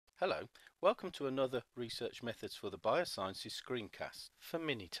Hello, welcome to another Research Methods for the Biosciences screencast for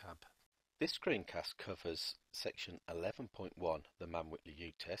Minitab. This screencast covers section 11.1, the Mann-Whitney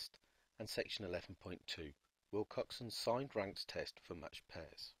U test, and section 11.2, Wilcoxon's signed ranks test for matched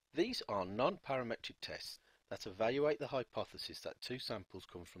pairs. These are non-parametric tests that evaluate the hypothesis that two samples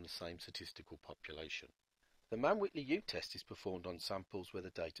come from the same statistical population. The Mann-Whitney U test is performed on samples where the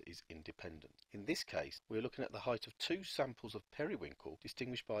data is independent. In this case, we are looking at the height of two samples of periwinkle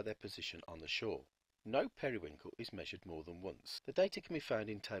distinguished by their position on the shore. No periwinkle is measured more than once. The data can be found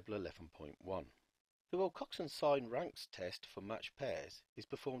in table 11.1. The Wilcoxon signed ranks test for matched pairs is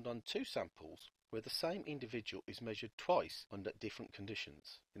performed on two samples where the same individual is measured twice under different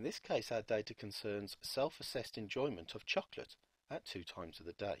conditions. In this case, our data concerns self-assessed enjoyment of chocolate at 2 times of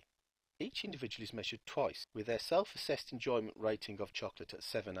the day. Each individual is measured twice, with their self-assessed enjoyment rating of chocolate at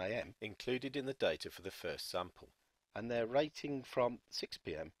 7 AM included in the data for the first sample, and their rating from 6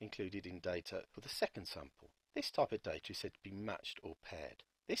 PM included in data for the second sample. This type of data is said to be matched or paired.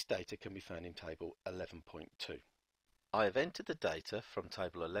 This data can be found in table 11.2. I have entered the data from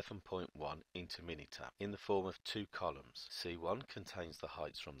table 11.1 into Minitab in the form of 2 columns. C1 contains the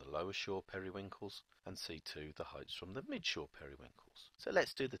heights from the lower shore periwinkles and C2 the heights from the mid-shore periwinkles. So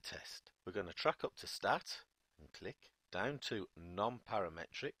let's do the test. We're going to track up to stat and click, down to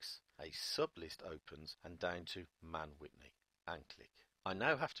non-parametrics, a sublist opens, and down to Mann-Whitney and click. I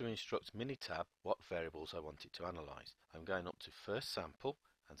now have to instruct Minitab what variables I want it to analyse. I'm going up to first sample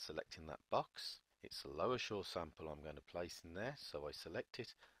and selecting that box. It's the lower shore sample I'm going to place in there, so I select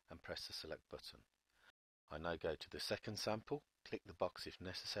it and press the select button. I now go to the second sample, click the box if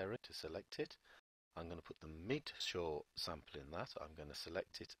necessary to select it. I'm going to put the mid-shore sample in that. I'm going to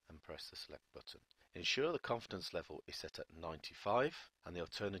select it and press the select button. Ensure the confidence level is set at 95 and the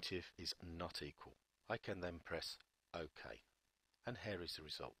alternative is not equal. I can then press OK. And here is the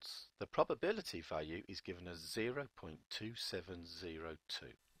results. The probability value is given as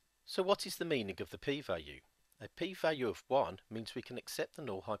 0.2702. So what is the meaning of the p-value? A p-value of 1 means we can accept the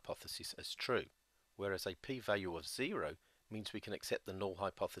null hypothesis as true, whereas a p-value of 0 means we can accept the null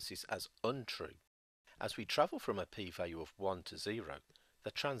hypothesis as untrue. As we travel from a p-value of 1 to 0,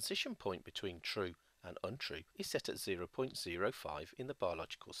 the transition point between true and untrue is set at 0.05 in the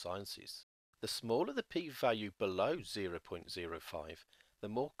biological sciences. The smaller the p-value below 0.05, the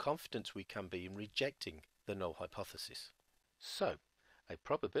more confident we can be in rejecting the null hypothesis. So, a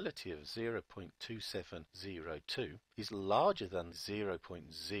probability of 0.2702 is larger than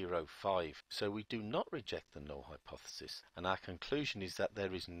 0.05, so we do not reject the null hypothesis, and our conclusion is that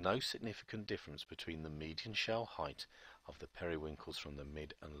there is no significant difference between the median shell height of the periwinkles from the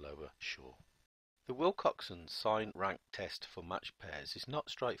mid and lower shore. The Wilcoxon sign rank test for matched pairs is not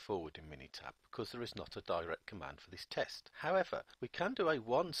straightforward in Minitab because there is not a direct command for this test. However, we can do a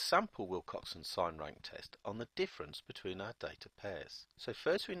one sample Wilcoxon sign rank test on the difference between our data pairs. So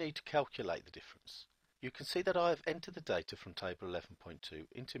first we need to calculate the difference. You can see that I have entered the data from table 11.2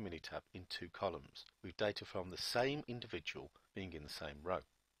 into Minitab in 2 columns, with data from the same individual being in the same row.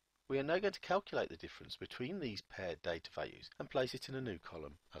 We are now going to calculate the difference between these paired data values and place it in a new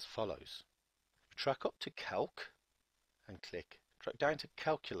column as follows. Track up to Calc and click, track down to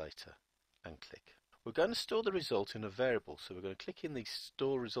Calculator and click. We're going to store the result in a variable, so we're going to click in the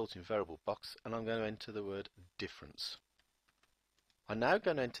Store Result in Variable box and I'm going to enter the word difference. I'm now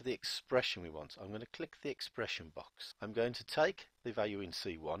going to enter the expression we want. I'm going to click the expression box. I'm going to take the value in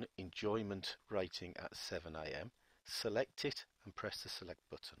C1, enjoyment rating at 7 AM, select it and press the select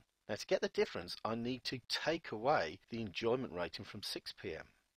button. Now to get the difference, I need to take away the enjoyment rating from 6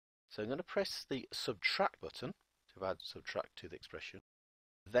 PM. So I'm going to press the subtract button to add subtract to the expression,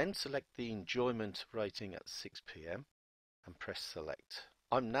 then select the enjoyment rating at 6 PM and press select.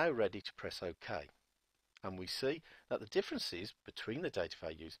 I'm now ready to press OK, and we see that the differences between the data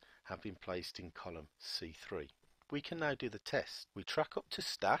values have been placed in column C3. We can now do the test. We track up to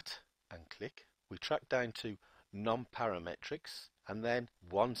stat and click. We track down to non-parametrics and then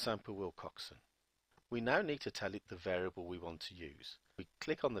one sample Wilcoxon. We now need to tell it the variable we want to use. We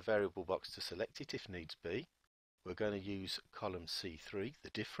click on the variable box to select it if needs be. We're going to use column C3, the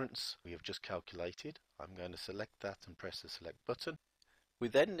difference we have just calculated. I'm going to select that and press the select button. We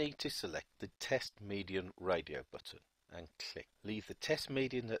then need to select the test median radio button and click. Leave the test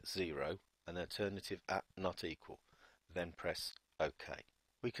median at 0 and alternative at not equal, then press OK.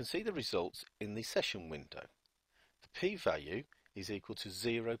 We can see the results in the session window. The p-value is equal to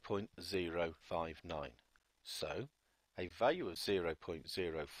 0.059. So, a value of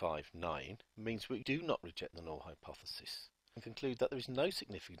 0.059 means we do not reject the null hypothesis and conclude that there is no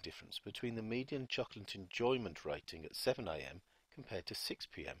significant difference between the median chocolate enjoyment rating at 7 AM compared to 6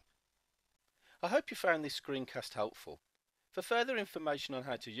 PM I hope you found this screencast helpful. For further information on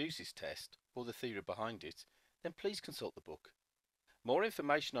how to use this test, or the theory behind it, then please consult the book. More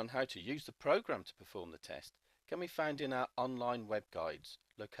information on how to use the program to perform the test can be found in our online web guides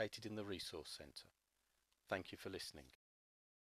located in the Resource Centre. Thank you for listening.